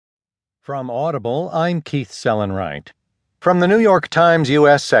From Audible, I'm Keith Sellenwright. From the New York Times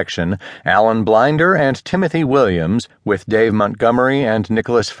U.S. section, Alan Blinder and Timothy Williams, with Dave Montgomery and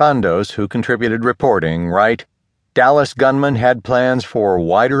Nicholas Fandos, who contributed reporting, write, Dallas gunman had plans for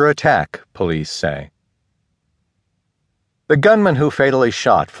wider attack, police say. The gunman who fatally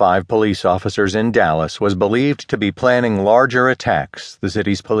shot 5 police officers in Dallas was believed to be planning larger attacks, the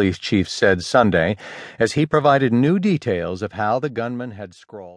city's police chief said Sunday, as he provided new details of how the gunman had scrawled.